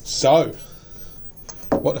So,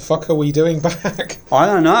 what the fuck are we doing back? I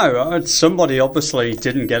don't know. Somebody obviously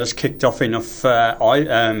didn't get us kicked off enough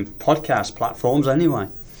podcast platforms anyway.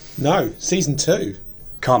 No, season 2.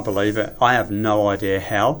 Can't believe it. I have no idea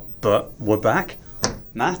how, but we're back.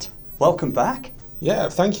 Matt, welcome back. Yeah,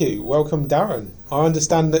 thank you. Welcome, Darren. I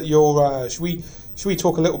understand that you're... should we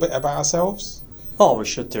talk a little bit about ourselves? Oh, we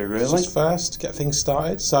should do, really. Just first, get things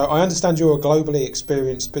started. So, I understand you're a globally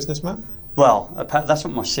experienced businessman? Well, that's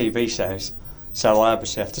what my CV says. So I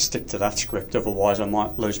obviously have to stick to that script, otherwise I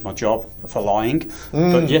might lose my job for lying.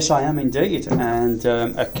 But yes, I am indeed, and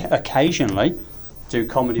occasionally do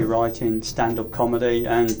comedy writing, stand-up comedy,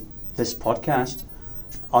 and this podcast.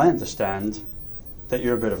 I understand that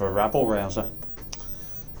you're a bit of a rabble-rouser.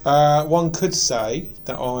 One could say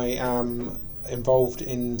that I am involved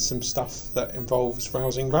in some stuff that involves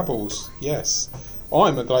rousing rabbles, yes. I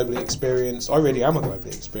really am a globally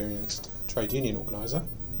experienced trade union organiser.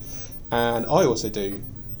 And I also do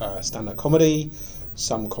stand-up comedy,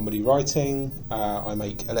 some comedy writing, I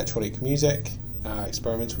make electronic music,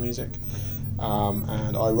 experimental music,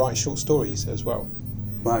 and I write short stories as well.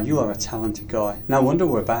 Wow, you are a talented guy. No wonder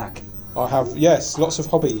we're back. I have, yes, lots of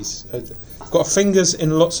hobbies. I've got fingers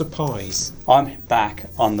in lots of pies. I'm back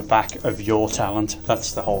on the back of your talent.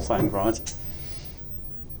 That's the whole thing, right?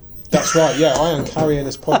 That's right, yeah, I am carrying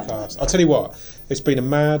this podcast. I'll tell you what, it's been a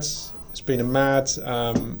mad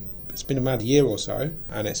year or so,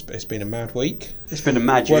 and it's been a mad week. It's been a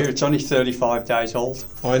mad year. It's only 35 days old.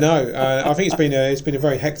 I know. I think it's been a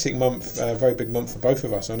very hectic month, a very big month for both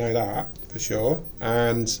of us. I know that for sure,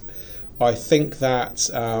 and I think that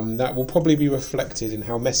that will probably be reflected in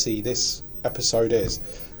how messy this episode is.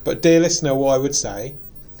 But dear listener, what I would say,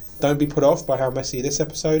 don't be put off by how messy this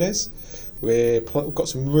episode is. We've got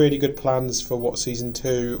some really good plans for what season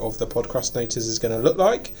 2 of the Podcrastinators is going to look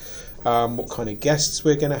like. What kind of guests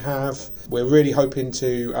we're going to have. We're really hoping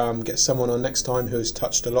to get someone on next time who has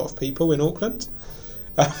touched a lot of people in Auckland.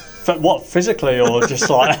 What, physically or just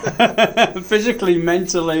like physically,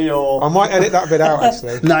 mentally, or? I might edit that bit out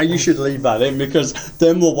actually. No, you should leave that in, because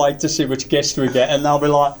then we'll wait to see which guests we get and they'll be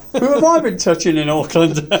like, who have I been touching in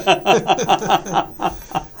Auckland?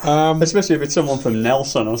 Especially if it's someone from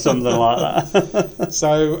Nelson or something like that.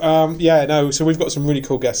 So we've got some really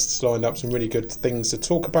cool guests lined up, some really good things to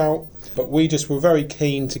talk about. But we just were very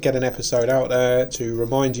keen to get an episode out there to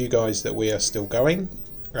remind you guys that we are still going,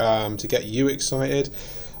 to get you excited.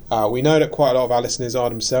 We know that quite a lot of our listeners are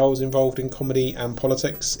themselves involved in comedy and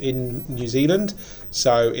politics in New Zealand.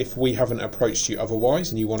 So if we haven't approached you otherwise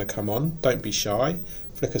and you want to come on, don't be shy.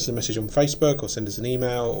 Flick us a message on Facebook or send us an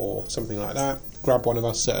email or something like that. Grab one of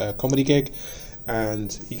us at a comedy gig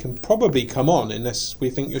and you can probably come on unless we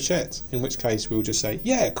think you're shit, in which case we'll just say,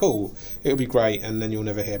 yeah, cool, it'll be great, and then you'll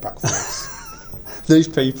never hear back from us. These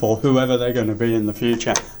people, whoever they're going to be in the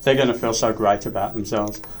future, they're going to feel so great about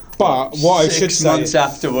themselves. But what I should say, 6 months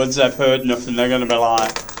afterwards, they've heard nothing. They're going to be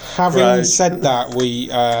like. Having said that,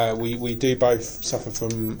 we do both suffer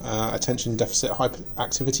from attention deficit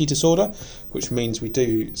hyperactivity disorder, which means we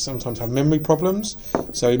do sometimes have memory problems.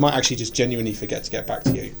 So we might actually just genuinely forget to get back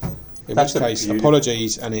to you. In which case,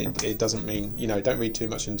 apologies, and it doesn't mean, don't read too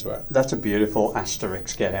much into it. That's a beautiful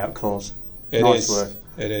asterisk get out clause. Nice work.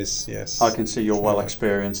 It is, yes. I can see you're well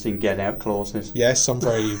experienced in get out clauses. Yes, I'm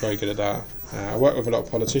very, very good at that. I work with a lot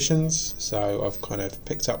of politicians, so I've kind of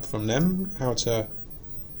picked up from them how to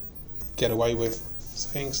get away with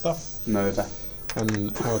saying stuff. Murder.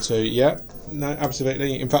 And how to,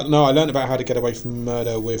 absolutely. In fact, I learned about how to get away from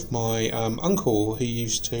murder with my uncle, who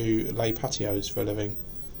used to lay patios for a living.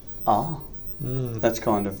 That's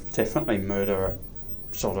kind of definitely murder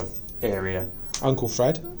sort of area. Uncle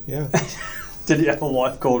Fred, yeah. Did he have a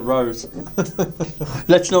wife called Rose?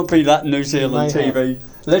 Let's not be that New Zealand TV.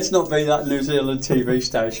 Let's not be that New Zealand TV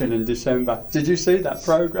station in December. Did you see that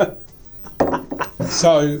programme?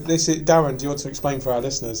 So this is Darren. Do you want to explain for our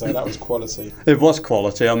listeners? That was quality. It was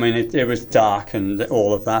quality. I mean, it was dark and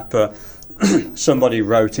all of that, but somebody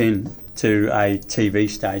wrote in to a TV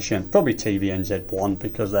station, probably TVNZ1,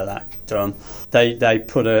 because they're that dumb.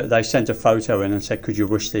 They sent a photo in and said, "Could you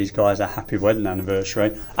wish these guys a happy wedding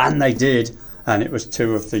anniversary?" And they did, and it was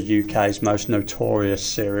 2 of the UK's most notorious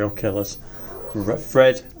serial killers,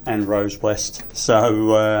 Fred and Rose West.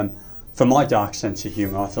 So, for my dark sense of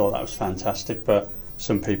humour, I thought that was fantastic, but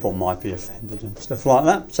some people might be offended and stuff like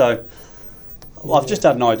that. So I've just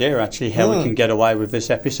had an idea actually how we can get away with this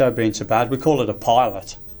episode being so bad. We call it a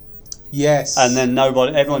pilot. Yes. And then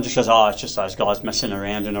everyone just goes, it's just those guys messing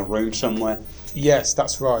around in a room somewhere. Yes,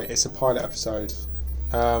 that's right. It's a pilot episode.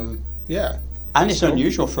 And it's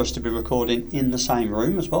unusual for us to be recording in the same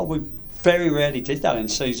room as well. very rarely did that in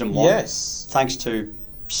season 1. Yes. Thanks to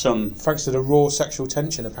some... Thanks to the raw sexual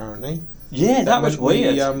tension, apparently. Yeah, that was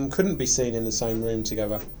weird. We couldn't be seen in the same room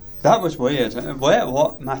together. That was weird.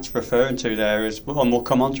 What Matt's referring to there is, and we'll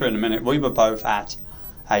come on to it in a minute, we were both at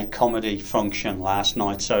a comedy function last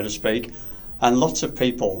night, so to speak, and lots of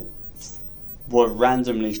people were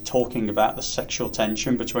randomly talking about the sexual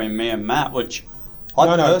tension between me and Matt, which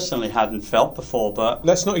I personally hadn't felt before, but...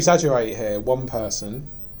 Let's not exaggerate here. One person.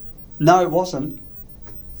 No, it wasn't.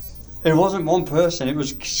 It wasn't one person. It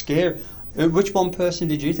was scary. Which one person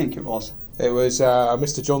did you think it was? It was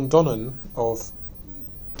Mr. John Donnan of...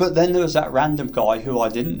 But then there was that random guy who I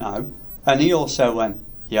didn't know, and he also went,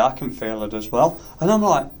 yeah, I can feel it as well. And I'm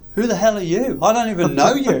like, who the hell are you? I don't even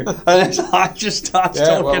know you. And I just started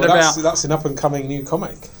talking about... That's an up-and-coming new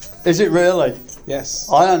comic. Is it really? Yes.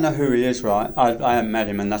 I don't know who he is, right? I haven't met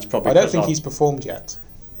him, and that's probably... I don't think he's performed yet.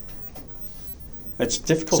 It's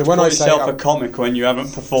difficult to call yourself a comic when you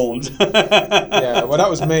haven't performed. Yeah, well, that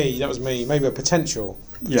was me. Maybe a potential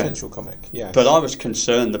comic, yes. But I was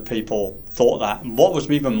concerned that people thought that. And what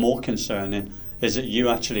was even more concerning is that you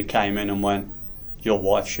actually came in and went, your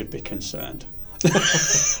wife should be concerned.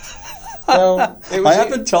 Well, I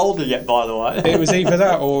haven't told her yet, by the way. It was either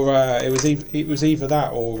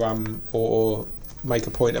that, or make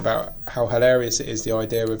a point about how hilarious it is, the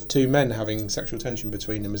idea of two men having sexual tension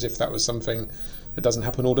between them, as if that was something that doesn't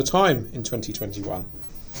happen all the time in 2021.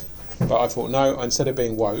 But I thought, no, instead of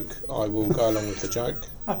being woke, I will go along with the joke.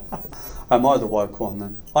 Am I the woke one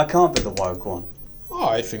then? I can't be the woke one.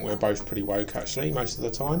 I think we're both pretty woke, actually, most of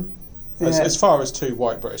the time. Yeah. As far as two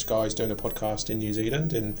white British guys doing a podcast in New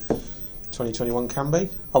Zealand in 2021 can be.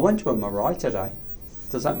 I went to a Marae today.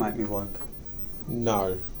 Does that make me woke?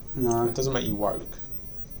 No. No. It doesn't make you woke.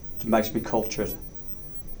 It makes me cultured.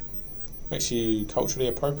 Makes you culturally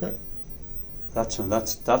appropriate? That's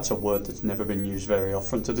a word that's never been used very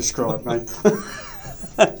often to describe me.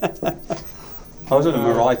 I was at a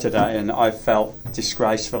Marae today and I felt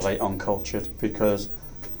disgracefully uncultured because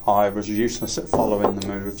I was useless at following the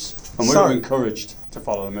moves. And we were encouraged to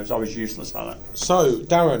follow the moves. I was useless at it. So,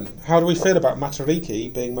 Darren, how do we feel about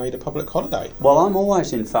Matariki being made a public holiday? Well, I'm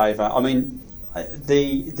always in favour. I mean,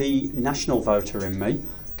 the national voter in me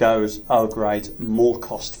goes, oh great, more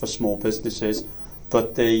cost for small businesses.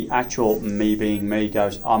 But the actual me being me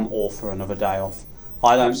goes, I'm all for another day off.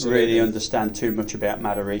 I don't really understand too much about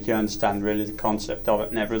Matariki. I understand really the concept of it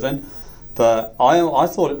and everything. But I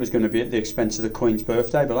thought it was going to be at the expense of the Queen's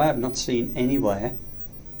birthday, but I have not seen anywhere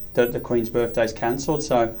that the Queen's birthday is cancelled.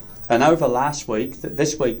 So, and over last week,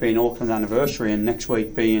 this week being Auckland anniversary and next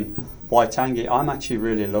week being Waitangi, I'm actually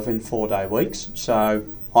really loving 4-day weeks. So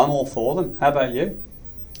I'm all for them. How about you?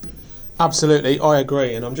 Absolutely, I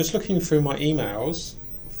agree. And I'm just looking through my emails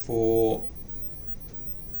for...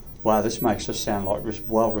 Wow, this makes us sound like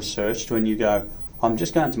well researched when you go, I'm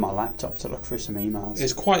just going to my laptop to look through some emails.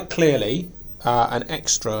 It's quite clearly an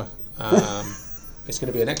extra... it's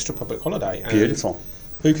going to be an extra public holiday. And beautiful.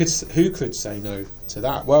 Who could say no to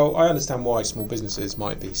that? Well, I understand why small businesses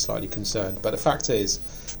might be slightly concerned, but the fact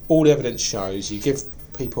is, all the evidence shows you give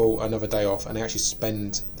people another day off and they actually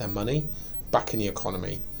spend their money back in the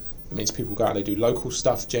economy. It means people go out and they do local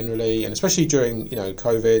stuff generally, and especially during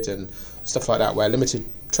COVID and stuff like that, where limited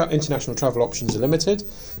international travel options are limited.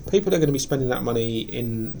 People are going to be spending that money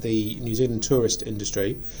in the New Zealand tourist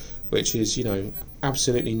industry, which is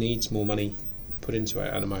absolutely needs more money put into it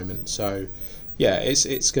at the moment. So, yeah,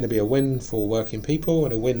 it's going to be a win for working people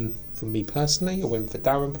and a win for me personally, a win for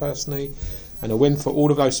Darren personally, and a win for all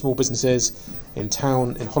of those small businesses in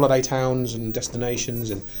holiday towns and destinations,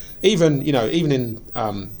 and even in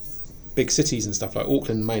big cities and stuff like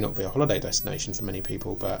Auckland may not be a holiday destination for many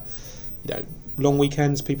people, but long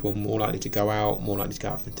weekends, people are more likely to go out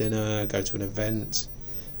for dinner, go to an event.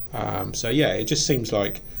 So yeah, it just seems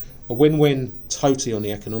like a win-win totally on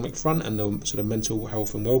the economic front and the sort of mental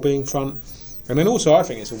health and well-being front. And then also I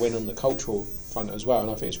think it's a win on the cultural front as well,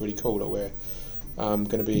 and I think it's really cool that we're going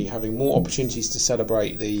to be having more opportunities to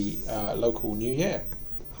celebrate the local New Year.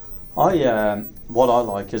 What I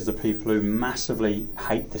like is the people who massively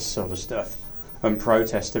hate this sort of stuff and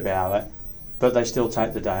protest about it, but they still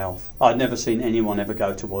take the day off. I've never seen anyone ever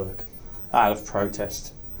go to work out of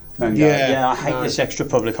protest and go, I hate this extra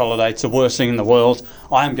public holiday, it's the worst thing in the world.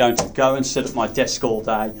 I am going to go and sit at my desk all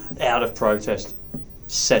day out of protest.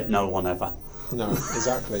 Said no one ever. No,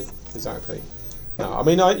 exactly. No, I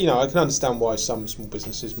mean, I can understand why some small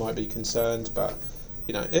businesses might be concerned, but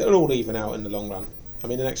it'll all even out in the long run. I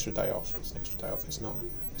mean, an extra day off is an extra day off. It's not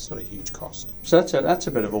a huge cost. So that's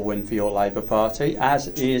a bit of a win for your Labour Party, as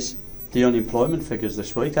is the unemployment figures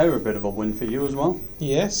this week, they were a bit of a win for you as well.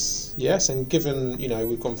 Yes, and given,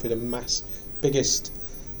 we've gone through the biggest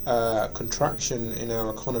contraction in our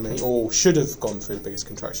economy, or should have gone through the biggest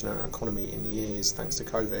contraction in our economy in years, thanks to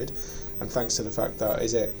COVID, and thanks to the fact that,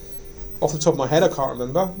 off the top of my head, I can't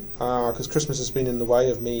remember, because Christmas has been in the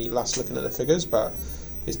way of me last looking at the figures, but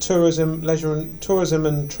is tourism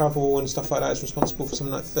and travel and stuff like that is responsible for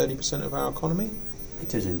something like 30% of our economy?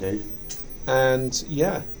 It is indeed. And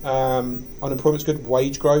unemployment's good.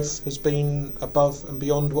 Wage growth has been above and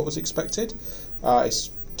beyond what was expected.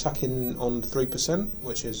 It's tucking on 3%,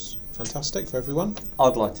 which is fantastic for everyone.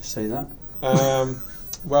 I'd like to see that.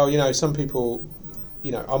 Well, some people,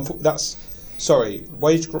 wage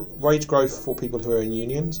growth for people who are in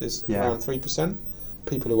unions is around 3%.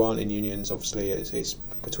 People who aren't in unions, obviously, is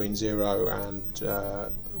between 0 and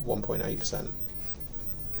 1.8%.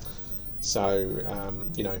 So,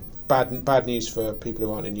 bad news for people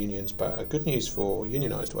who aren't in unions, but good news for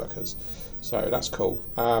unionised workers. So that's cool.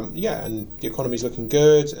 And the economy's looking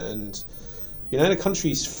good, and the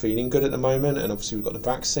country's feeling good at the moment. And obviously we've got the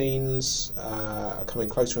vaccines coming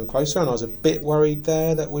closer and closer. And I was a bit worried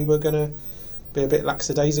there that we were going to be a bit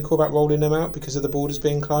lackadaisical about rolling them out because of the borders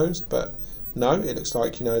being closed. But no, it looks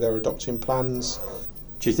like they're adopting plans.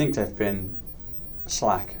 Do you think they've been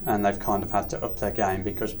slack and they've kind of had to up their game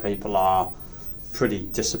because people are pretty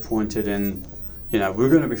disappointed in, we're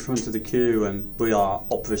going to be front of the queue and we are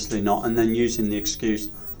obviously not, and then using the excuse,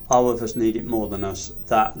 others need it more than us?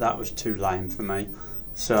 That was too lame for me.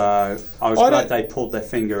 So I was glad they pulled their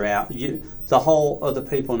finger out. The whole other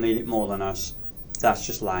people need it more than us, that's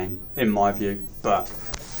just lame in my view, but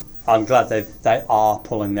I'm glad they are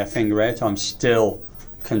pulling their finger out. I'm still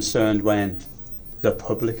concerned when the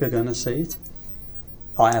public are going to see it.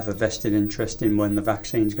 I have a vested interest in when the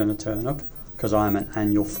vaccine's going to turn up, because I am an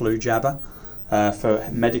annual flu jabber for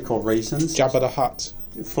medical reasons. Jabba the Hutt.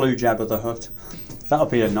 Flu Jabba the Hutt.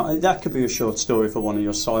 That could be a short story for one of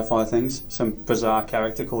your sci-fi things. Some bizarre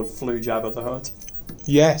character called Flu Jabba the Hutt.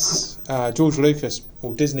 Yes, George Lucas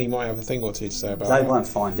or Disney might have a thing or two to say about that. They won't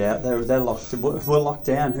find out. They're locked. We're locked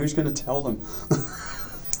down. Who's going to tell them?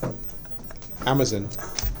 Amazon.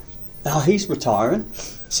 Oh, he's retiring.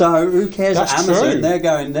 So who cares? That's Amazon, true. They're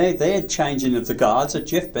going there. They're changing of the guard. So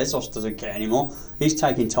Jeff Bezos doesn't care anymore. He's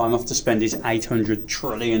taking time off to spend his $800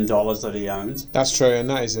 trillion that he owns. That's true, and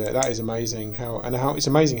that is amazing. How it's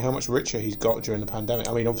amazing how much richer he's got during the pandemic.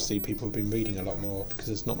 I mean, obviously people have been reading a lot more because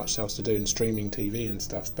there's not much else to do and streaming TV and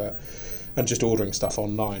stuff, and just ordering stuff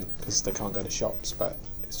online because they can't go to shops. But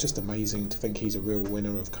it's just amazing to think he's a real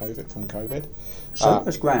winner of COVID. So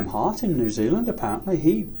was Graham Hart in New Zealand. Apparently,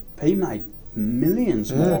 he made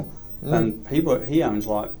millions more. And he owns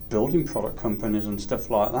like building product companies and stuff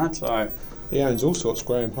like that. So he owns all sorts.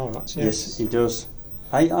 Graham Hart. Yes, he does.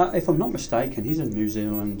 If I'm not mistaken, he's a New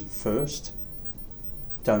Zealand first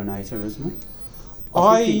donator, isn't he?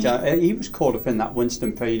 I think he was caught up in that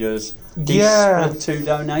Winston Peters. He split 2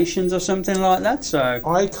 donations or something like that. So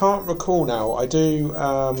I can't recall now. I do.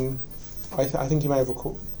 I think he may have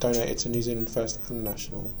donated to New Zealand First and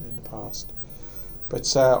National in the past.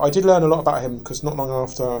 But I did learn a lot about him because not long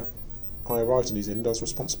after I arrived in New Zealand, I was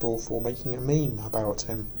responsible for making a meme about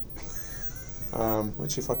him,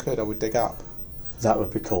 which if I could, I would dig up. That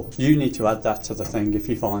would be cool. You need to add that to the thing if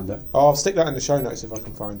you find it. I'll stick that in the show notes if I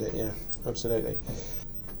can find it, yeah, absolutely.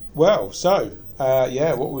 Well, so,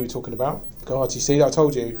 what were we talking about? God, you see, I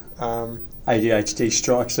told you. ADHD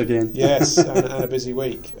strikes again. Yes, and a busy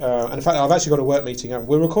week. And in fact, I've actually got a work meeting.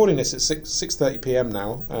 We're recording this at 6:30 p.m.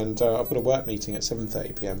 now, and I've got a work meeting at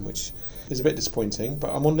 7:30 p.m, which is a bit disappointing, but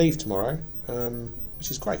I'm on leave tomorrow, which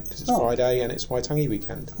is great because it's Friday and it's Waitangi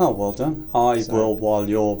weekend. Oh, well done. Will, while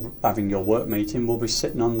you're having your work meeting, we'll be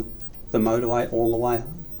sitting on the motorway all the way,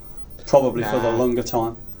 probably for the longer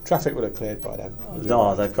time. Traffic would have cleared by then.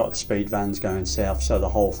 No, they've got speed vans going south, so the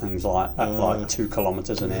whole thing's like 2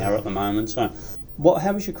 kilometres an hour at the moment. So,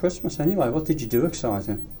 how was your Christmas anyway? What did you do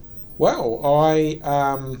exciting? Well, I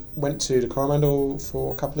went to the Coromandel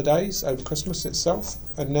for a couple of days over Christmas itself,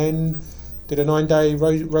 and then did a 9-day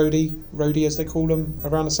roadie as they call them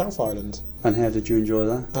around the South Island. And how did you enjoy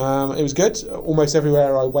that? It was good. Almost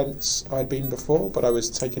everywhere I went, I'd been before, but I was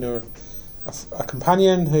taking a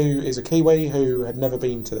companion who is a Kiwi who had never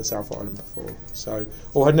been to the South Island before,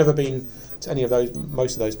 or had never been to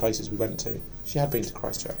most of those places we went to. She had been to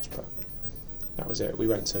Christchurch, but that was it. We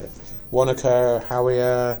went to Wanaka,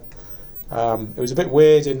 Hawea. It was a bit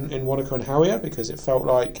weird in Wanaka and Hawea because it felt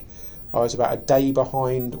like I was about a day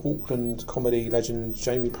behind Auckland comedy legend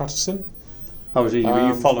Jamie Patterson. Oh, were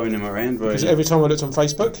you following him around? Because every time I looked on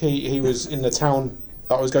Facebook, he was in the town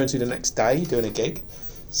that I was going to the next day doing a gig.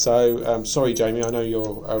 So, sorry, Jamie, I know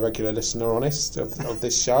you're a regular listener, honest, of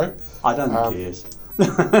this show. I don't think he is.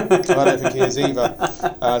 I don't think he is either.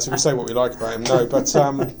 So we say what we like about him. No, but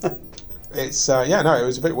it's it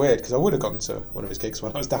was a bit weird because I would have gone to one of his gigs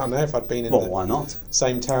when I was down there if I'd been in Why not?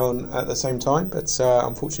 same town at the same time. But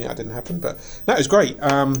unfortunately, that didn't happen. But no, it was great.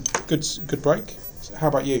 Good break. How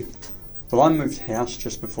about you? Well, I moved house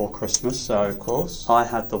just before Christmas, so Of course. I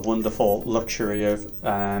had the wonderful luxury of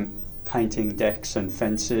painting decks and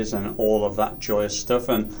fences and all of that joyous stuff.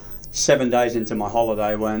 And 7 days into my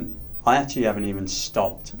holiday, when I actually haven't even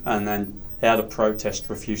stopped, and then out of protest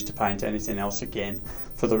refused to paint anything else again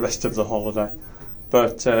for the rest of the holiday.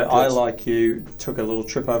 But I, like you, took a little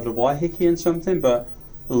trip over to Waiheke and something, but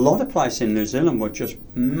a lot of places in New Zealand were just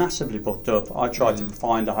massively booked up. I tried to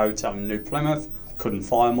find a hotel in New Plymouth, couldn't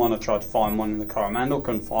find one. I tried to find one in the Coromandel,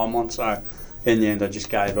 couldn't find one. So in the end I just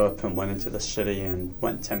gave up and went into the city and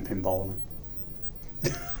went 10-pin bowling.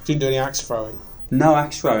 Didn't do any axe throwing? No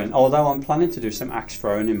axe throwing, although I'm planning to do some axe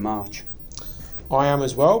throwing in March. I am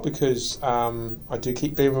as well, because I do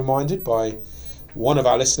keep being reminded by one of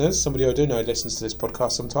our listeners, somebody I do know listens to this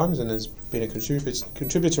podcast sometimes and has been a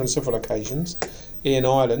contributor on several occasions, Ian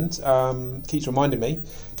Ireland, keeps reminding me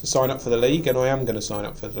to sign up for the league, and I am going to sign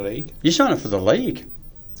up for the league. You sign up for the league?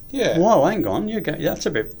 Yeah. Whoa, hang on, that's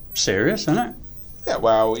a bit serious, isn't it? Yeah,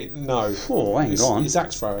 well, no. Oh, hang on. It's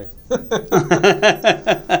axe throwing.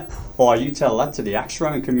 Oh, you tell that to the axe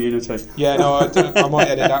throwing community. Yeah, no, I might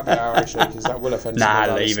edit that bit out actually, because that will offend some of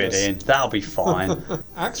Nah, our leave it listeners. in. That'll be fine.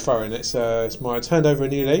 Axe throwing, I turned over a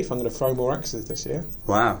new leaf. I'm going to throw more axes this year.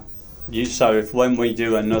 Wow. So if when we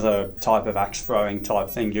do another type of axe throwing type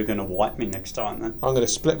thing, you're going to wipe me next time then? I'm going to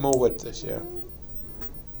split more wood this year.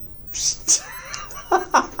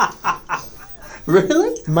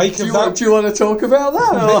 Really? Do you want to talk about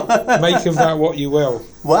that? Make of that what you will.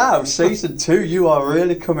 Wow, season 2, you are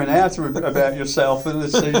really coming out about yourself in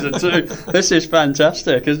this season 2. This is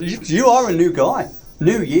fantastic. You are a new guy.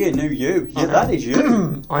 New year, new you. Yeah, that is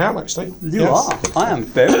you. I am actually. You are. I am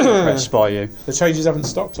very impressed by you. The changes haven't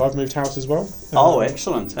stopped. I've moved house as well. Oh,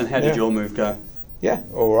 excellent. And how did your move go? Yeah,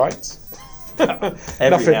 all right.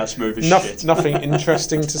 Every house move is shit. Nothing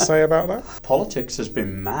interesting to say about that. Politics has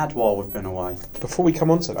been mad while we've been away. Before we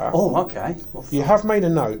come on to that, Oh, okay. Well, you have made a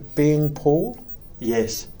note, being Paul.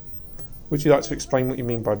 yes. Would you like to explain what you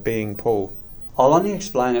mean by being Paul? I'll only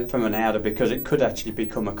explain it from an outer because it could actually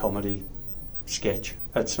become a comedy sketch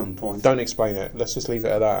at some point. Don't explain it. Let's just leave it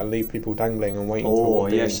at that and leave people dangling and waiting for Oh,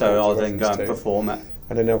 what yeah, being so Paul's I'll then go and reference to. perform it.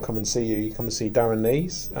 And then they'll come and see you. You come and see Darren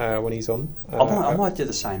Lees when he's on. I might do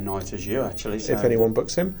the same night as you, actually. So. If anyone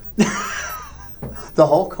books him. The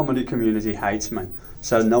whole comedy community hates me,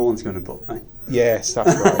 so no one's going to book me. Yes,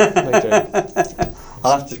 that's right. They do.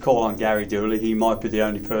 I'll have to call on Gary Dooley. He might be the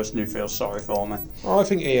only person who feels sorry for me. Oh, I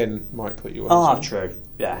think Ian might put you on. Ah, as well. true.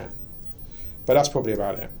 Yeah. But that's probably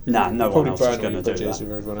about it. Nah, no one Probably else is burn all going your to do bridges that.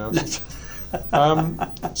 with everyone else.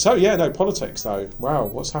 Politics though. Wow,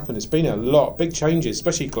 what's happened? It's been a lot, big changes,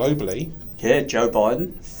 especially globally. Yeah, Joe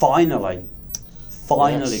Biden finally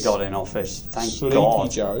Yes. got in office. Thank Sleepy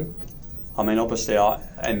God. Joe. I mean, obviously,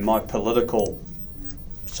 in my political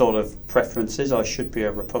sort of preferences, I should be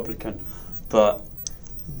a Republican, but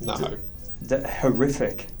No. the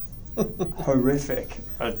horrific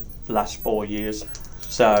last 4 years.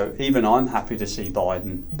 So even I'm happy to see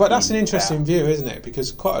Biden. But that's an in interesting power. view, isn't it?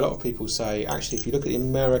 Because quite a lot of people say, actually, if you look at the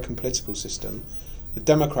American political system, the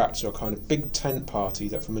Democrats are a kind of big tent party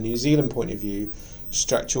that, from a New Zealand point of view,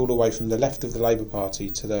 stretch all the way from the left of the Labour Party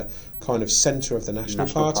to the kind of centre of the National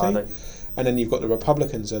Party. And then you've got the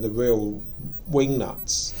Republicans are the real wing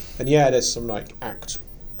nuts. And yeah, there's some like ACT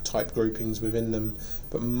type groupings within them,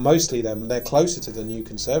 but mostly they're closer to the New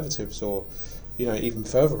Conservatives, or even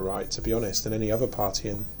further right, to be honest, than any other party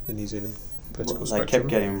in the New Zealand political They spectrum. kept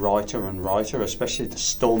getting righter and righter, especially the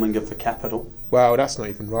storming of the Capitol. Well, that's not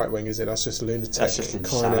even right wing, is it? That's just lunatic. That's just kind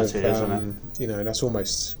insanity, of, isn't it? That's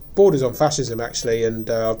almost borders on fascism, actually. And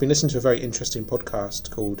I've been listening to a very interesting podcast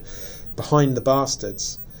called Behind the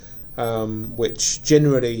Bastards, which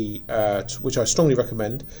which I strongly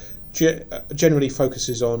recommend, generally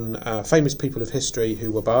focuses on famous people of history who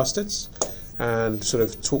were bastards, and sort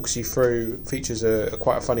of talks you through, features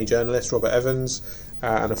quite a funny journalist, Robert Evans,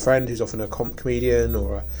 and a friend who's often a comedian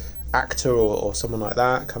or a actor or someone like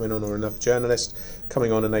that coming on, or another journalist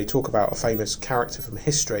coming on, and they talk about a famous character from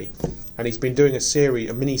history. And he's been doing a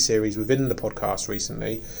mini-series within the podcast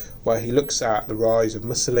recently where he looks at the rise of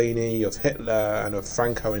Mussolini, of Hitler, and of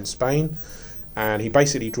Franco in Spain. And he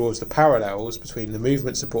basically draws the parallels between the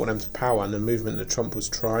movement supporting them to power and the movement that Trump was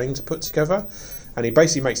trying to put together. And he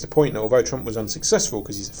basically makes the point that although Trump was unsuccessful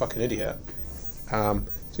because he's a fucking idiot,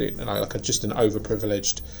 just an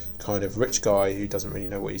overprivileged kind of rich guy who doesn't really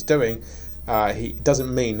know what he's doing, he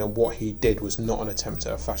doesn't mean that what he did was not an attempt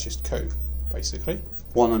at a fascist coup, basically.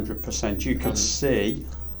 100%. You could see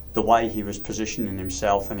the way he was positioning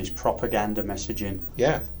himself and his propaganda messaging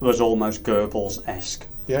was almost Goebbels-esque.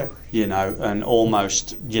 Yeah. And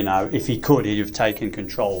almost, if he could, he'd have taken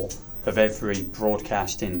control of every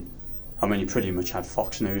broadcasting. I mean, he pretty much had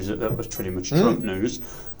Fox News, that was pretty much Trump news.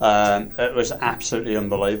 It was absolutely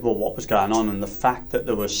unbelievable what was going on, and the fact that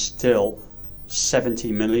there was still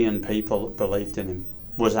 70 million people that believed in him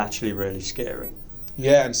was actually really scary.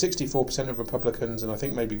 Yeah, and 64% of Republicans, and I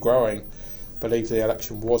think maybe growing, believe the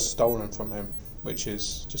election was stolen from him, which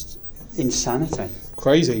is just insanity,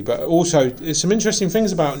 crazy. But also, there's some interesting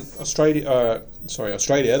things about Australia.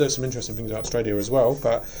 There's some interesting things about Australia as well,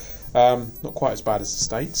 but not quite as bad as the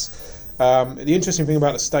States. The interesting thing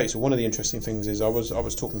about the States, or one of the interesting things, is I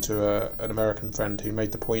was talking to an American friend who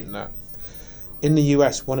made the point that in the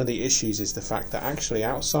US, one of the issues is the fact that actually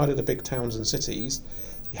outside of the big towns and cities,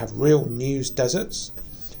 you have real news deserts.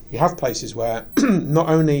 You have places where not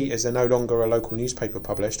only is there no longer a local newspaper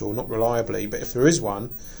published, or not reliably, but if there is one,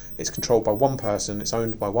 it's controlled by one person, it's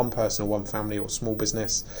owned by one person or one family or small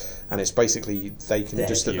business, and it's basically they can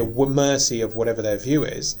just at the mercy of whatever their view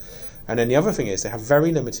is. And then the other thing is they have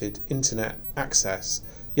very limited internet access.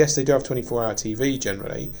 Yes, they do have 24-hour TV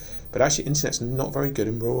generally, but actually internet's not very good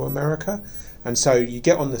in rural America. And so you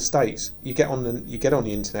get on the States, you get on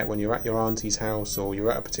the internet when you're at your auntie's house or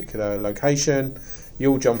you're at a particular location.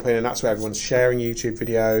 You all jump in, and that's where everyone's sharing YouTube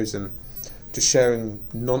videos and just sharing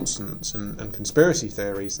nonsense and conspiracy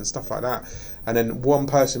theories and stuff like that. And then one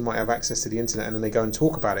person might have access to the internet, and then they go and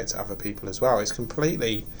talk about it to other people as well. It's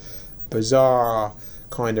completely bizarre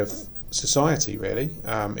kind of society, really,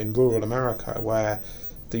 in rural America, where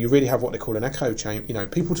you really have what they call an echo chamber.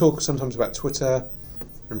 People talk sometimes about Twitter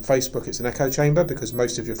and Facebook. It's an echo chamber because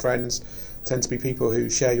most of your friends tend to be people who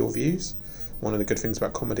share your views. One of the good things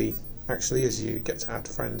about comedy, actually, is you get to add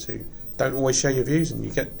friends who don't always share your views, and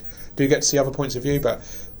you do get to see other points of view. But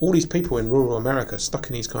all these people in rural America are stuck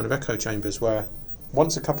in these kind of echo chambers where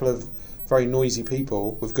once a couple of very noisy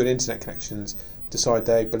people with good internet connections decide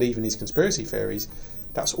they believe in these conspiracy theories,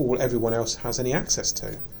 that's all everyone else has any access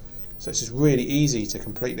to. So it's just really easy to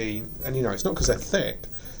completely, and it's not because they're thick,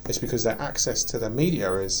 it's because their access to the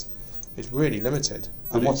media is really limited.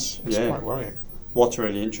 And it's quite worrying. What's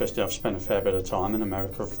really interesting, I've spent a fair bit of time in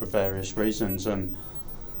America for various reasons, and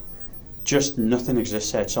just nothing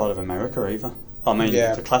exists outside of America either. I mean,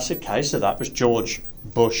 the classic case of that was George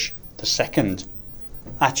Bush II.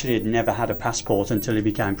 Actually had never had a passport until he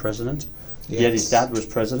became president. Yes. Yet his dad was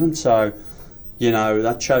president, so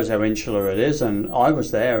that shows how insular it is. And I was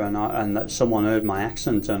there, and someone heard my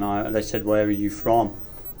accent, and they said, "Where are you from?"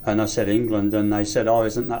 And I said, "England," and they said, "Oh,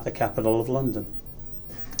 isn't that the capital of London?"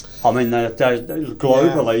 I mean,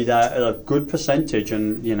 globally, they're a good percentage,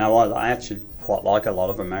 and I actually quite like a lot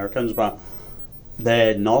of Americans, but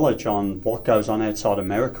their knowledge on what goes on outside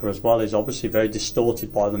America as well is obviously very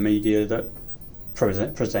distorted by the media that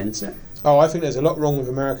presents it. Oh, I think there's a lot wrong with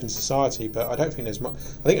American society, but I don't think there's much.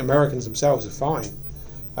 I think Americans themselves are fine.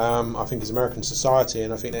 I think it's American society,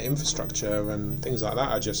 and I think their infrastructure and things like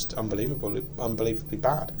that are just unbelievably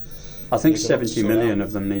bad. I think 70 million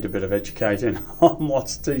of them need a bit of educating on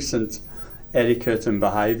what's decent etiquette and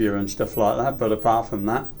behaviour and stuff like that. But apart from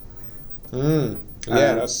that,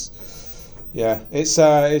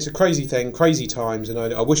 it's a crazy thing, crazy times, and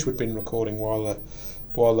I wish we'd been recording while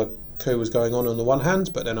the coup was going on the one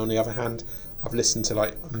hand, but then on the other hand, I've listened to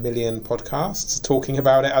like a million podcasts talking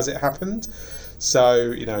about it as it happened.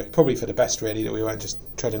 So, probably for the best, really, that we weren't just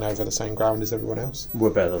treading over the same ground as everyone else. We're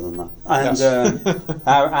better than that. And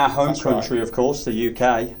our home country, right, of course, the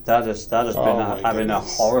UK, that has been having a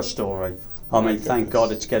horror story. I mean, thank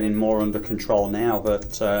God it's getting more under control now.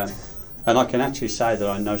 But and I can actually say that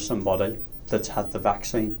I know somebody that's had the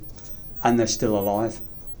vaccine, and they're still alive.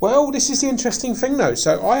 Well, this is the interesting thing, though.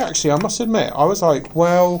 So I must admit, I was like,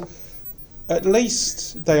 well, at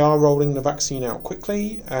least they are rolling the vaccine out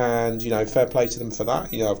quickly, and fair play to them for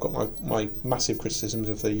that. I've got my massive criticisms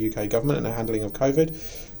of the UK government and their handling of COVID,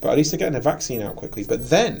 but at least they're getting a vaccine out quickly. But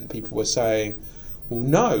then people were saying, well,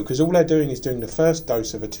 no, because all they're doing is doing the first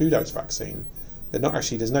dose of a 2-dose vaccine. They're not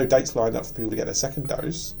actually. There's no dates lined up for people to get their second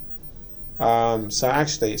dose. So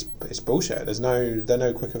actually, it's bullshit. They're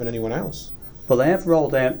no quicker than anyone else. Well, they have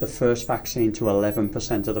rolled out the first vaccine to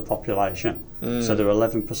 11% of the population, so they're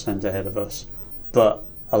 11% ahead of us. But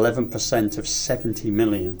 11% of 70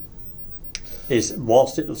 million is,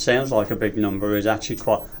 whilst it sounds like a big number, is actually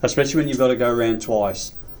quite, especially when you've got to go around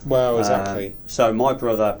twice Well, exactly. So my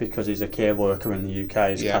brother, because he's a care worker in the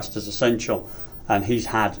UK, is classed as essential, and he's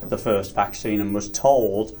had the first vaccine and was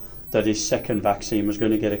told that his second vaccine was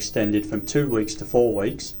going to get extended from 2 weeks to 4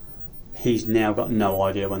 weeks. He's now got no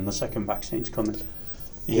idea when the second vaccine's coming.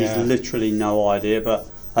 He's literally no idea.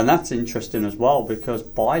 And that's interesting as well, because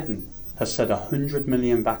Biden has said 100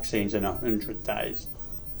 million vaccines in 100 days.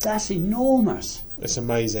 That's enormous. It's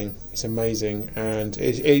amazing. It's amazing. And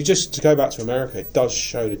it just, to go back to America, it does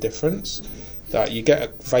show the difference that you get a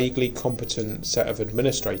vaguely competent set of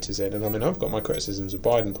administrators in. And I mean, I've got my criticisms of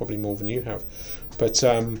Biden, probably more than you have. But,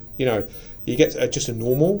 you know, you get just a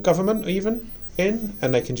normal government even in,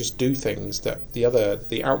 and they can just do things that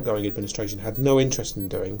the outgoing administration had no interest in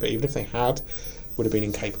doing. But even if they had, would have been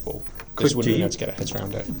incapable. Just wouldn't be able to get their heads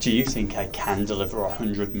around it. Do you think they can deliver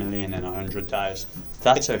 100 million in 100 days?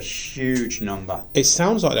 That's a huge number. It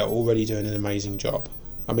sounds like they're already doing an amazing job.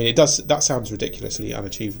 I mean, it does. That sounds ridiculously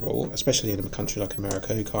unachievable, especially in a country like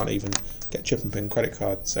America, who can't even get chip and pin credit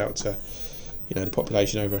cards out to, you know, the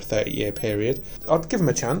population over a 30-year period. I'd give them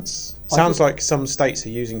a chance. Sounds like some states are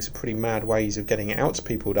using some pretty mad ways of getting it out to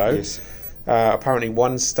people, though. Yes. Apparently,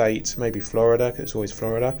 one state, maybe Florida, because it's always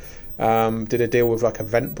Florida, did a deal with like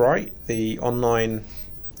Eventbrite, the online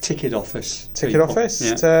ticket office,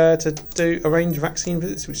 to arrange vaccine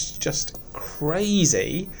visits, which is just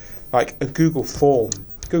crazy. Like a Google Forms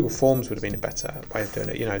would have been a better way of doing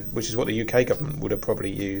it, you know, which is what the UK government would have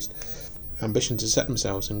probably used. Ambition to set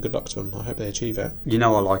themselves, and good luck to them. I hope they achieve it. You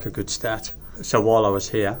know, I like a good stat. So while I was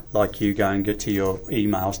here, like you go and get to your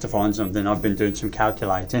emails to find something, I've been doing some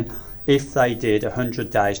calculating. If they did 100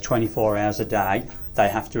 days, 24 hours a day, they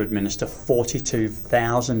have to administer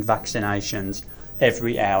 42,000 vaccinations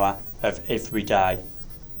every hour of every day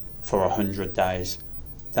for 100 days.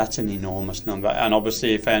 That's an enormous number. And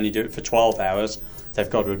obviously, if they only do it for 12 hours, they've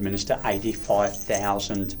got to administer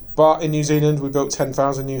 85,000. But in New Zealand, we built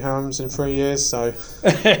 10,000 new homes in 3 years, so...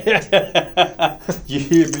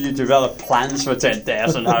 you developed plans for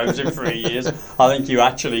 10,000 homes in 3 years. I think you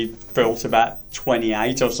actually built about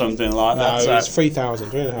 28 or something like that. No, it's 3,000,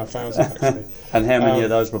 3,500 actually. And how many of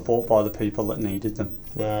those were bought by the people that needed them?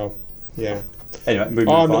 Well, yeah. Anyway, moving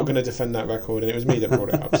I'm on. not going to defend that record, and it was me that brought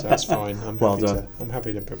it up, so that's fine. I'm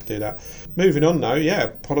happy to do that. Moving on though,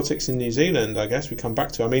 politics in New Zealand, I guess we come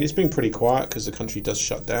back to. I mean, it's been pretty quiet because the country does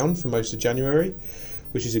shut down for most of January,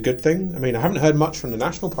 which is a good thing. I mean, I haven't heard much from the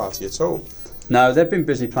National Party at all. No, they've been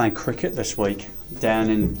busy playing cricket this week down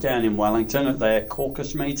in Wellington at their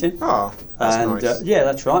caucus meeting. Oh, that's nice. Yeah,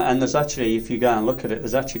 that's right. And there's actually, if you go and look at it,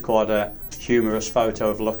 there's actually quite a humorous photo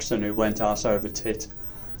of Luxon who went arse over tit.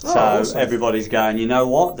 So awesome. Everybody's going, you know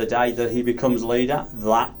what, the day that he becomes leader,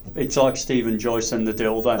 it's like Stephen Joyce and the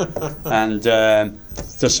dildo. And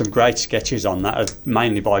there's some great sketches on that,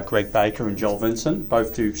 mainly by Greg Baker and Joel Vincent,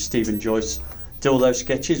 both do Stephen Joyce dildo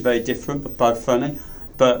sketches, very different but both funny.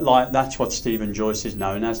 But like that's what Stephen Joyce is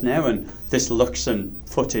known as now, and this Luxon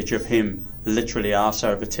footage of him literally arse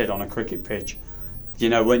over tit on a cricket pitch. You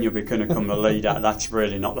know, when you're going to become the leader, that's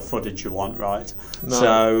really not the footage you want, right? No.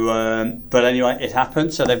 So, but anyway, it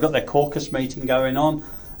happened. So they've got their caucus meeting going on,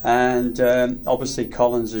 and obviously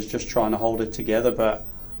Collins is just trying to hold it together, but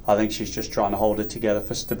I think she's just trying to hold it together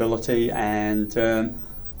for stability, and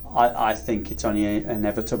I think it's only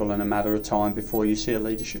inevitable in a matter of time before you see a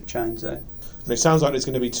leadership change there. And it sounds like there's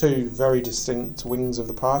going to be two very distinct wings of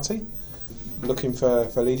the party looking for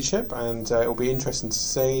leadership, and it'll be interesting to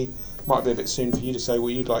see. Might be a bit soon for you to say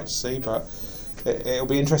what you'd like to see, but it'll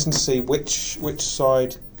be interesting to see which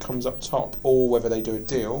side comes up top, or whether they do a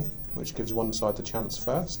deal, which gives one side the chance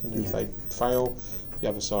first, and if they fail, the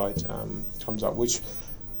other side comes up, which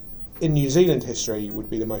in New Zealand history would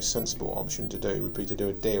be the most sensible option to do, would be to do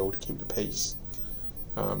a deal to keep the peace,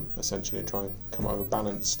 essentially, and try and come up with a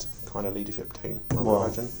balanced kind of leadership team, I would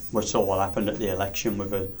imagine. We saw what happened at the election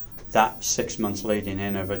with that 6 months leading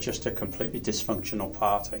in of just a completely dysfunctional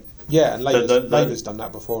party. Yeah, and Labour's done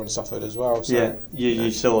that before and suffered as well. So, you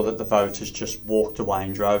saw that the voters just walked away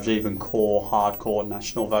in droves. Even hardcore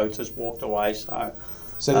national voters walked away. So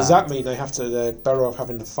does that mean they're better off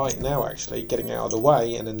having the fight now, actually, getting it out of the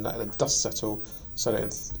way, and then letting the dust settle, so that in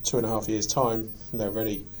 2.5 years' time they're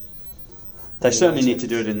ready? They certainly need to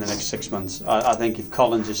do it in the next 6 months. I think if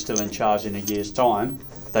Collins is still in charge in a year's time,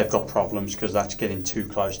 they've got problems, because that's getting too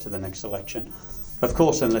close to the next election. Of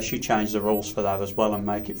course, unless you change the rules for that as well and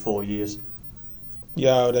make it 4 years.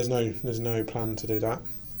 Yeah, there's no plan to do that.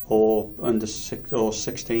 Or under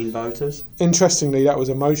 16 voters. Interestingly, that was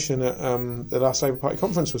a motion at the last Labour Party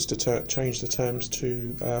conference, was to change the terms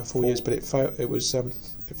to 4 years, but it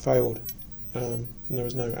failed. There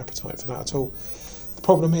was no appetite for that at all. The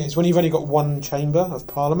problem is, when you've only got one chamber of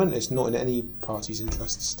parliament, it's not in any party's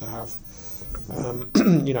interests to have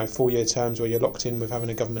 4-year terms where you're locked in with having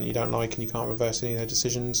a government you don't like and you can't reverse any of their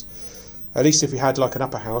decisions. At least if we had like an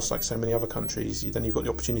upper house, like so many other countries, then you've got the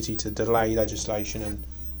opportunity to delay legislation and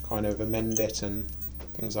kind of amend it and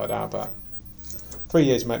things like that. But 3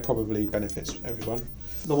 years probably benefits everyone.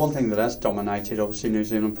 The one thing that has dominated, obviously, New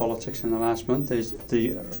Zealand politics in the last month is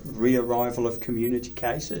the re-arrival of community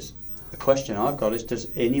cases. The question I've got is, does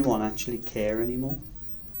anyone actually care anymore?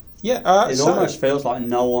 Yeah, it almost feels like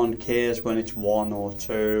no one cares when it's one or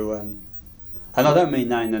two, and I don't mean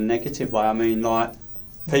that in a negative way. I mean, like,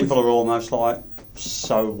 people are almost like,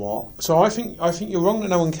 so what? So I think you're wrong that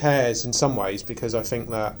no one cares in some ways, because I think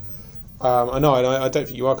that I know, and I don't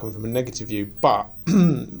think you are coming from a negative view, but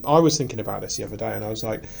I was thinking about this the other day, and I was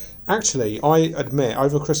like, actually, I admit,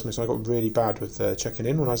 over Christmas I got really bad with checking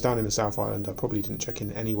in. When I was down in the South Island, I probably didn't check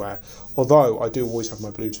in anywhere, although I do always have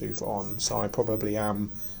my Bluetooth on, so I probably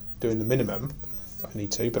am doing the minimum that I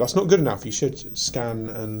need to, but that's not good enough. You should scan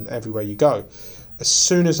and everywhere you go. As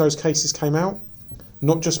soon as those cases came out,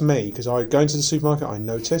 not just me, because I go into the supermarket, I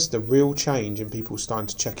noticed the real change in people starting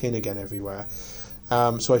to check in again everywhere.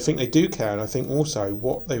 So I think they do care, and I think also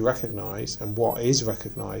what they recognise and what is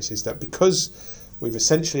recognised is that because we've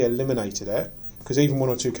essentially eliminated it, because even 1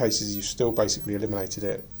 or 2 cases you've still basically eliminated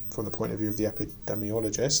it from the point of view of the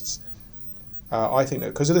epidemiologists, I think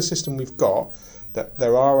that because of the system we've got, that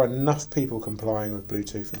there are enough people complying with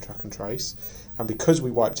Bluetooth and track and trace, and because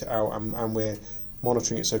we wiped it out and we're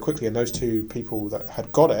monitoring it so quickly, and those 2 people that had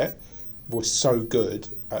got it were so good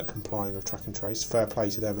at complying with track and trace, fair play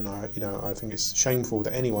to them, and I think it's shameful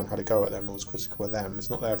that anyone had a go at them or was critical of them. It's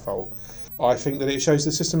not their fault. I think that it shows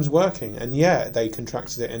the system's working, and yeah, they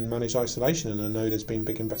contracted it in managed isolation, and I know there's been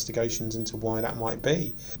big investigations into why that might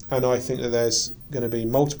be, and I think that there's going to be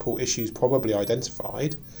multiple issues probably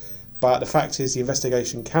identified, but the fact is the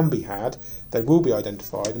investigation can be had, they will be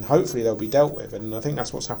identified, and hopefully they'll be dealt with, and I think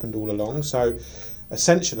that's what's happened all along. So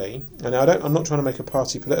essentially, and I'm not trying to make a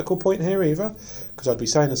party political point here either, because I'd be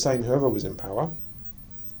saying the same whoever was in power,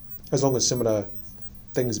 as long as similar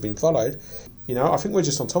things have been followed. I think we're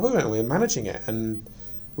just on top of it and we're managing it and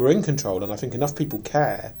we're in control, and I think enough people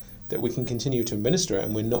care that we can continue to administer it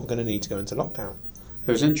and we're not going to need to go into lockdown.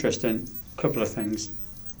 It was interesting, a couple of things.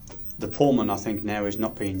 The Pullman, I think, now is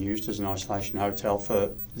not being used as an isolation hotel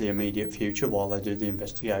for the immediate future while they do the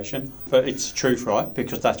investigation. But it's the truth, right?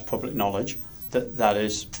 Because that's public knowledge. That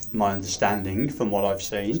is my understanding from what I've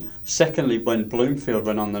seen. Secondly, when Bloomfield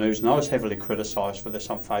went on the news, and I was heavily criticised for this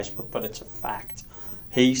on Facebook, but it's a fact,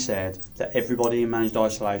 he said that everybody in managed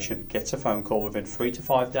isolation gets a phone call within 3 to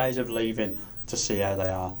 5 days of leaving to see how they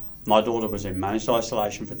are. My daughter was in managed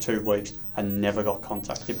isolation for 2 weeks and never got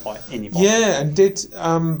contacted by anybody. Yeah, and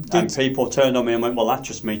and people turned on me and went, well, that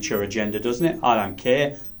just meets your agenda, doesn't it? I don't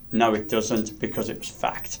care. No, it doesn't, because it was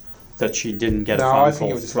fact that she didn't get a phone call. No, I think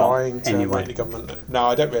you were trying to make the government. No,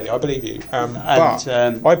 I don't really. I believe you. But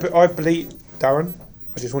I believe, Darren,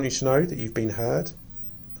 I just want you to know that you've been heard,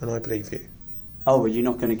 and I believe you. Oh, well, you're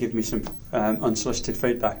not going to give me some unsolicited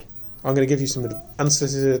feedback? I'm going to give you some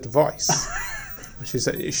unsolicited advice, which is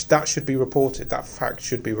that should be reported. That fact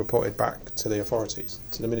should be reported back to the authorities,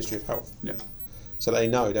 to the Ministry of Health. Yeah. So they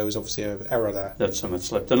know there was obviously an error there. That someone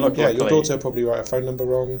slipped. And look, yeah, your daughter probably wrote a phone number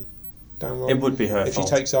wrong. Wrong. It would be her if fault.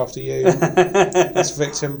 She takes after you. That's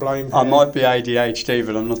victim blame. I might be ADHD,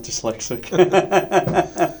 but I'm not dyslexic.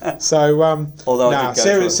 So, although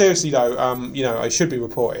seriously though, it should be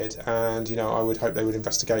reported, and I would hope they would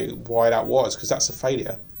investigate why that was, because that's a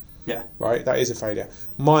failure. Yeah. Right. That is a failure.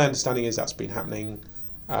 My understanding is that's been happening.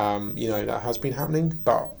 That has been happening,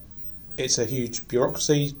 but it's a huge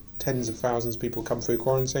bureaucracy. Tens of thousands of people come through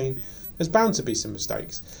quarantine. There's bound to be some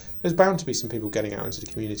mistakes. There's bound to be some people getting out into the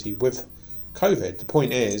community with COVID. The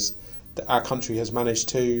point is that our country has managed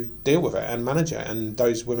to deal with it and manage it, and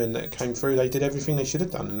those women that came through, they did everything they should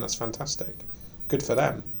have done, and that's fantastic. Good for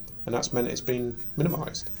them. And that's meant it's been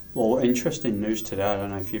minimised. Well, interesting news today, I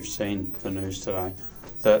don't know if you've seen the news today,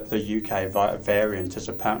 that the UK variant has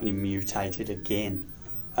apparently mutated again,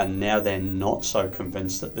 and now they're not so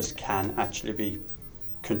convinced that this can actually be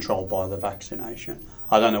controlled by the vaccination.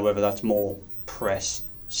 I don't know whether that's more press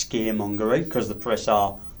scaremongery, because the press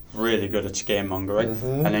are really good at scaremongery,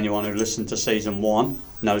 and anyone who listened to season 1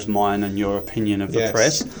 knows mine and your opinion of the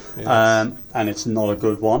press, and it's not a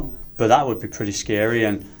good one, but that would be pretty scary.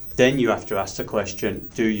 And then you have to ask the question,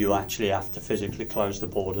 do you actually have to physically close the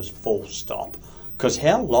borders full stop? Because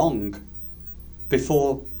how long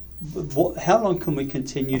can we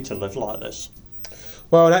continue to live like this?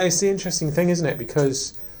 Well, that is the interesting thing, isn't it?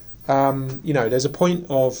 Because there's a point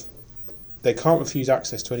of they can't refuse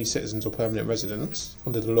access to any citizens or permanent residents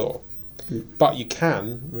under the law, but you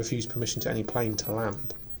can refuse permission to any plane to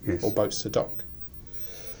land Yes. or boats to dock.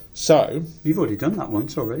 So You've already done that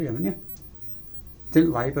once already, haven't you?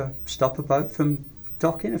 Didn't Labour stop a boat from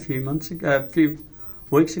docking a few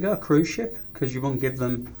weeks ago, a cruise ship, because you wouldn't give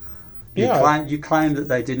them... You claimed that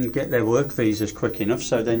they didn't get their work visas quick enough,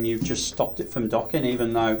 so then you just stopped it from docking,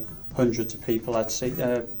 even though hundreds of people had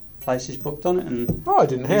places booked on it, and I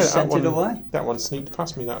didn't hear sent it away. That one sneaked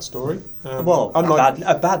past me, that story. Well,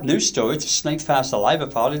 a bad news story to sneak past the Labour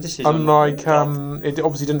Party. This is unlike it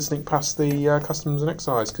obviously didn't sneak past the Customs and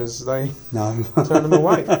Excise because they no turned them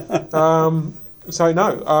away. So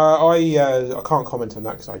no, I can't comment on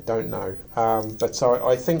that because I don't know. But so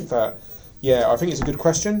I think that I think it's a good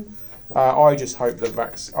question. I just hope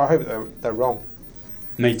that they're wrong.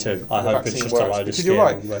 Me too. I hope it's just a load of because you're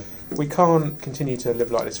right. We can't continue to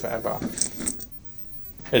live like this forever.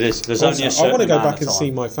 It is. There's only a certain I want to go back of and time.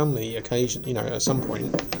 see my family occasionally, at some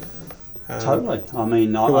point. Totally. I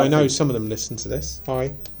mean, I know some of them listen to this.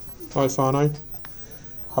 Hi, Fano.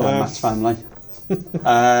 Hello, Matt's family.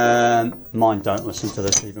 Mine don't listen to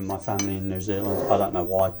this. Even my family in New Zealand. I don't know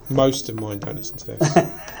why. Most of mine don't listen to this.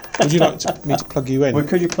 Would you like me to plug you in? Well,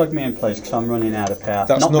 could you plug me in, please? Because I'm running out of power.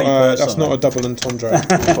 That's not a double entendre,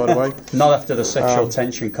 by the way. Not after the sexual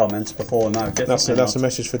tension comments before. No, that's a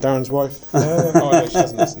message for Darren's wife. No, she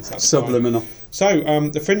doesn't listen. So subliminal. Fine. So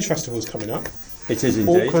the Fringe Festival is coming up. It is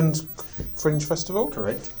indeed. Auckland Fringe Festival.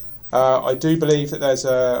 Correct. I do believe that there's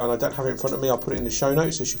and I don't have it in front of me. I'll put it in the show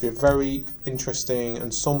notes. There should be a very interesting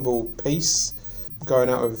ensemble piece going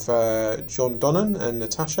out of John Donnan and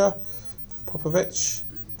Natasha Popovich.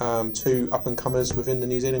 Two up-and-comers within the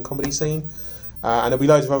New Zealand comedy scene. And there'll be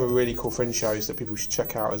loads of other really cool Fringe shows that people should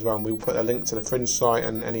check out as well. And we'll put a link to the Fringe site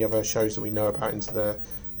and any other shows that we know about into the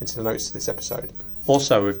notes to this episode.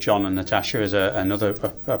 Also with John and Natasha is another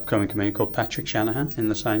upcoming comedian called Patrick Shanahan in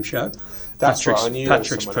the same show. That's right, I knew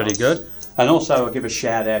Patrick's pretty good. And also I'll give a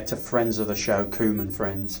shout out to friends of the show, Coombe and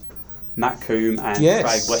Friends. Matt Coombe and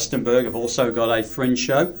Craig Westenberg have also got a Fringe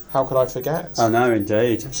show. How could I forget? I know,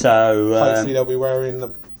 indeed. So hopefully they'll be wearing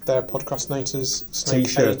their Podcastnators Snake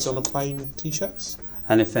T-shirts on a plane T-shirts.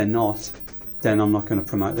 And if they're not, then I'm not going to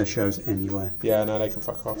promote their shows anywhere. Yeah, no, they can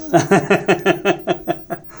fuck off.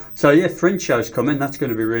 So yeah, Fringe show's coming. That's going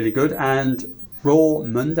to be really good. And Raw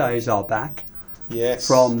Mondays are back. Yes.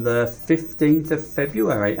 From the 15th of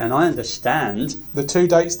February. And I understand... The two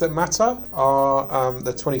dates that matter are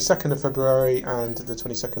the 22nd of February and the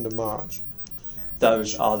 22nd of March.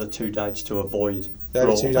 Those are the two dates to avoid. They're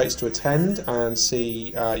the two dates to attend and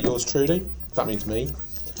see yours truly, that means me,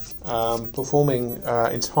 performing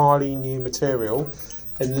entirely new material,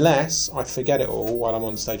 unless I forget it all while I'm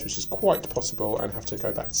on stage, which is quite possible, and have to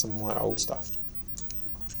go back to some of my old stuff.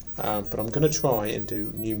 But I'm going to try and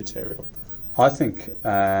do new material. I think,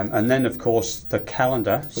 and then of course the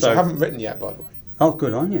calendar. Which I haven't written yet, by the way. Oh,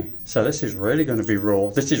 good on you. So this is really going to be raw.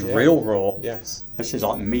 This is real raw. Yes. This is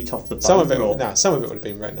like meat off the bone. Some of it would have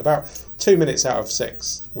been written. About 2 minutes out of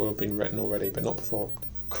 6 will have been written already, but not performed.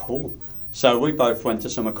 Cool. So we both went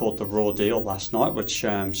to something called the Raw Deal last night, which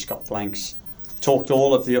Scott Blanks talked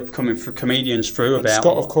all of the upcoming comedians through and about.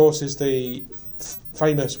 Scott, of course, is the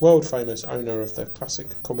world famous owner of the Classic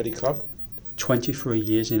Comedy Club. 23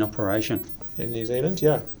 years in operation. In New Zealand,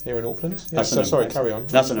 here in Auckland. Yeah, carry on.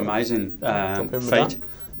 That's an amazing feat.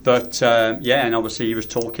 But and obviously he was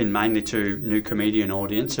talking mainly to new comedian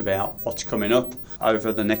audience about what's coming up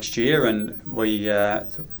over the next year, and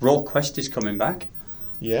Raw Quest is coming back.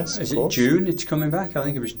 Yes, is it June? It's coming back. I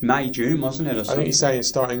think it was May, June, wasn't it? I think he's saying it's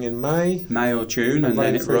starting in May or June, and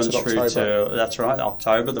then it runs through to that's right,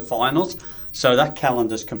 October, the finals. So that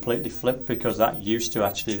calendar's completely flipped because that used to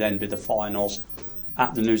actually then be the finals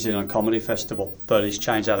at the New Zealand Comedy Festival, but he's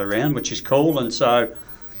changed that around, which is cool. And so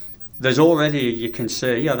there's already, you can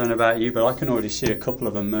see, I don't know about you, but I can already see a couple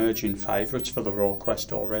of emerging favourites for the Raw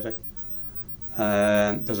Quest already.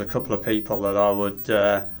 There's a couple of people that I would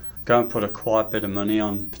go and put a quite bit of money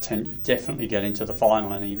on, definitely getting to the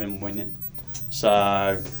final and even winning.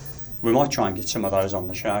 So we might try and get some of those on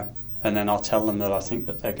the show, and then I'll tell them that I think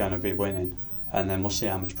that they're going to be winning, and then we'll see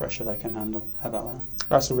how much pressure they can handle. How about that?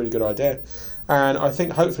 That's a really good idea. And I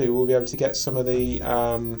think hopefully we'll be able to get some of the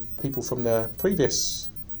people from the previous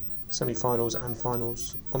semi-finals and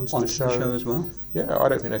finals onto the show as well. Yeah, I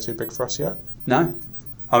don't think they're too big for us yet. No.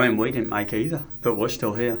 I mean, we didn't make either, but we're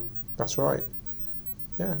still here. That's right.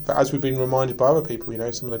 Yeah, but as we've been reminded by other people,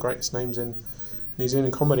 some of the greatest names in New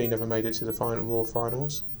Zealand comedy never made it to the Raw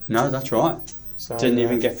finals. No, that's right. So, didn't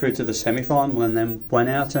even get through to the semi-final and then went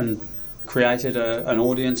out and created an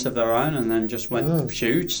audience of their own and then just went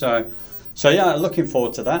huge. So So yeah, looking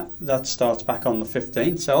forward to that. That starts back on the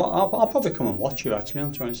 15th. So I'll probably come and watch you actually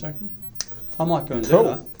on the 22nd. I might go and do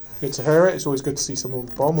that. Good to hear it. It's always good to see someone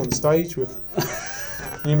bomb on stage with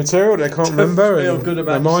new material they can't remember, and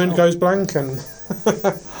their mind goes blank. And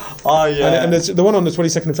oh yeah. And the one on the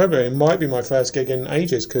 22nd of February might be my first gig in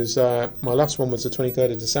ages, because my last one was the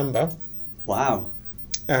 23rd of December. Wow.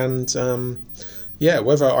 And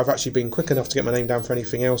whether I've actually been quick enough to get my name down for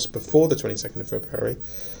anything else before the 22nd of February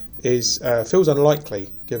feels unlikely,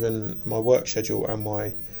 given my work schedule and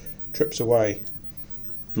my trips away.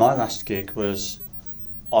 My last gig was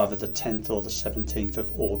either the 10th or the 17th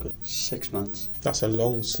of August. 6 months. That's a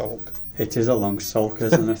long sulk. It is a long sulk,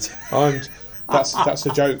 isn't it? That's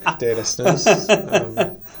a joke, dear listeners.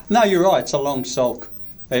 No, you're right. It's a long sulk.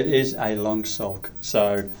 It is a long sulk.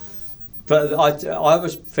 So, but I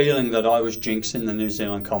was feeling that I was jinxing the New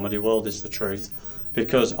Zealand comedy world, is the truth,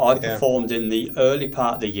 because I performed in the early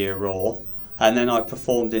part of the year Raw, and then I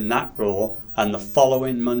performed in that Raw, and the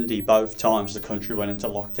following Monday, both times the country went into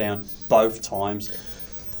lockdown. Both times.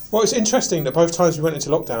 Well, it's interesting that both times we went into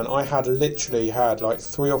lockdown, I literally had like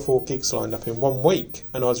 3 or 4 gigs lined up in 1 week,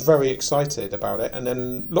 and I was very excited about it. And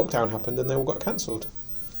then lockdown happened, and they all got cancelled.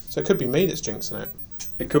 So it could be me that's jinxing it.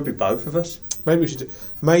 It could be both of us. Maybe we should.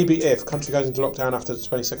 Maybe if country goes into lockdown after the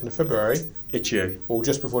 22nd of February, it's you, or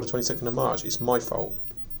just before the 22nd of March, it's my fault.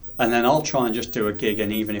 And then I'll try and just do a gig,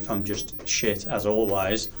 and even if I'm just shit as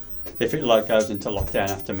always, if it goes into lockdown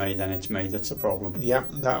after me, then it's me that's the problem. Yeah,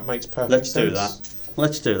 that makes perfect sense.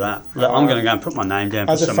 Let's do that. I'm going to go and put my name down.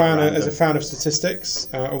 As a fan of statistics,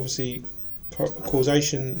 obviously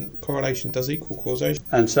correlation does equal causation.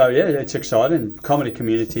 And so it's exciting. Comedy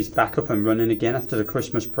community's back up and running again after the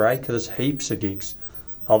Christmas break. There's heaps of gigs.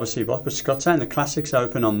 Obviously, what was Scott saying? The Classics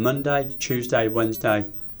open on Monday, Tuesday, Wednesday.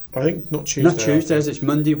 I think not Tuesday. Not Tuesdays. It's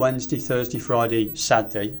Monday, Wednesday, Thursday, Friday,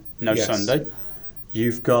 Saturday. No Sunday.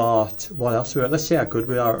 You've got what else? Let's see how good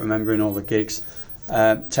we are at remembering all the gigs.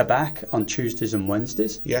 Tabac on Tuesdays and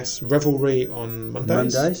Wednesdays. Yes, Revelry on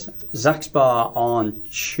Mondays. Zach's Bar on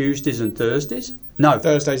Tuesdays and Thursdays. No,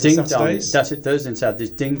 Thursdays Ding and Saturdays. Dong, that's it, Thursdays and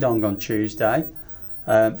Saturdays. Ding Dong on Tuesday.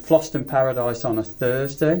 Floston Paradise on a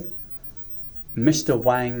Thursday. Mr.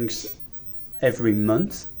 Wang's every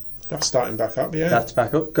month. That's starting back up, yeah. That's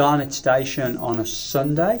back up. Garnet Station on a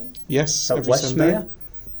Sunday. Yes, at every Sunday. Westmere.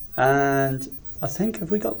 And I think,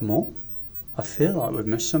 have we got them all? I feel like we've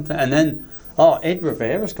missed something. And then Ed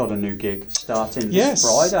Rivera's got a new gig starting this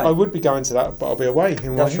Friday. I would be going to that, but I'll be away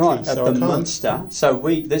in That's Waiheke, right, so at the Munster. So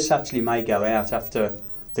this actually may go out after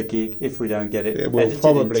the gig if we don't get it. It will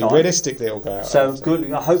probably. Realistically, it'll go out. So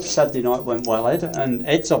good. I hope Saturday night went well, Ed. And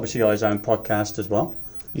Ed's obviously got his own podcast as well.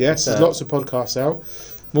 Yes, there's lots of podcasts out.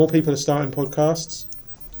 More people are starting podcasts.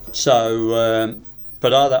 So,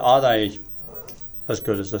 but are they as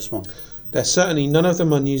good as this one? They're certainly, none of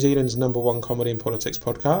them are New Zealand's #1 comedy and politics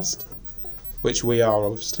podcast, which we are,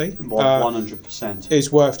 obviously. 100%.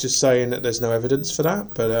 It's worth just saying that there's no evidence for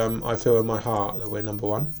that, but I feel in my heart that we're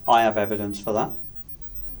 #1. I have evidence for that.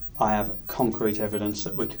 I have concrete evidence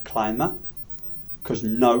that we could claim that, because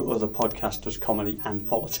no other podcast does comedy and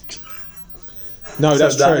politics. No,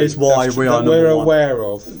 that's true. That is why we are we're #1. aware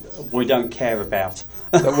of. We don't care about.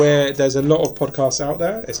 That there's a lot of podcasts out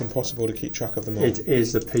there. It's impossible to keep track of them all. It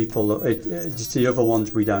is the people. It's the other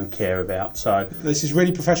ones we don't care about. So this is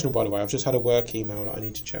really professional, by the way. I've just had a work email that I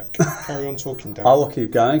need to check. Carry on talking, Dan. I will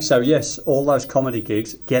keep going. So yes, all those comedy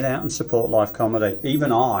gigs, get out and support live comedy.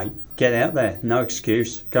 Even I, get out there. No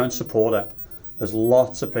excuse. Go and support it. There's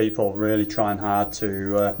lots of people really trying hard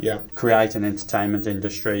to create an entertainment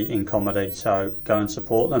industry in comedy. So go and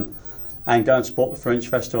support them. And go and support the Fringe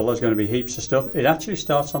Festival. There's going to be heaps of stuff. It actually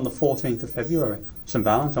starts on the 14th of February. St.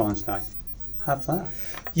 Valentine's Day. Have that.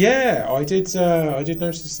 Yeah, I did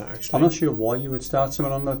notice that, actually. I'm not sure why you would start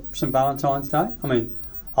something on the St. Valentine's Day. I mean,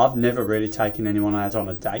 I've never really taken anyone out on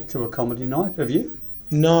a date to a comedy night. Have you?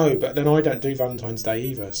 No, but then I don't do Valentine's Day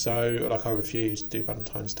either. So, I refuse to do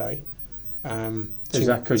Valentine's Day. Is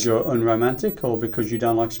that because you're unromantic, or because you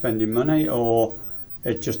don't like spending money, or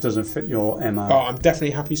it just doesn't fit your MO? Oh, I'm definitely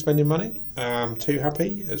happy spending money. Too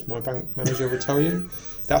happy, as my bank manager would tell you.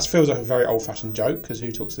 That feels like a very old-fashioned joke, because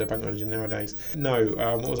who talks to their bank manager nowadays? No,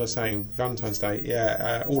 what was I saying? Valentine's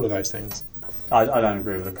Day, all of those things. I don't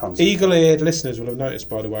agree with the concept. Eagle-eared listeners will have noticed,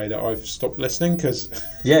 by the way, that I've stopped listening, because...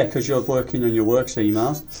 Yeah, because you're working on your work's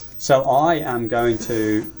emails. So I am going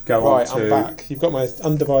to go on to... Right, I'm back. You've got my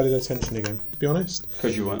undivided attention again, to be honest.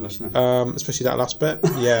 Because you weren't listening. Especially that last bit.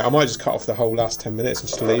 Yeah, I might just cut off the whole last 10 minutes and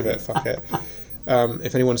just leave it. Fuck it.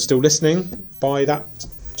 If anyone's still listening by that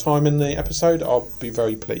time in the episode, I'll be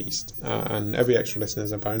very pleased. And every extra listener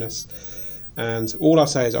is a bonus. And all I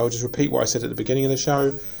say is I'll just repeat what I said at the beginning of the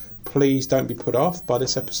show. Please don't be put off by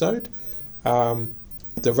this episode.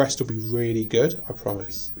 The rest will be really good, I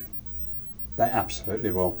promise. They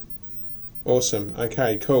absolutely will. Awesome.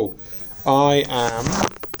 Okay, cool. I am...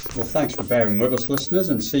 Well, thanks for bearing with us, listeners,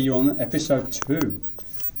 and see you on episode 2.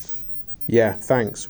 Yeah, thanks.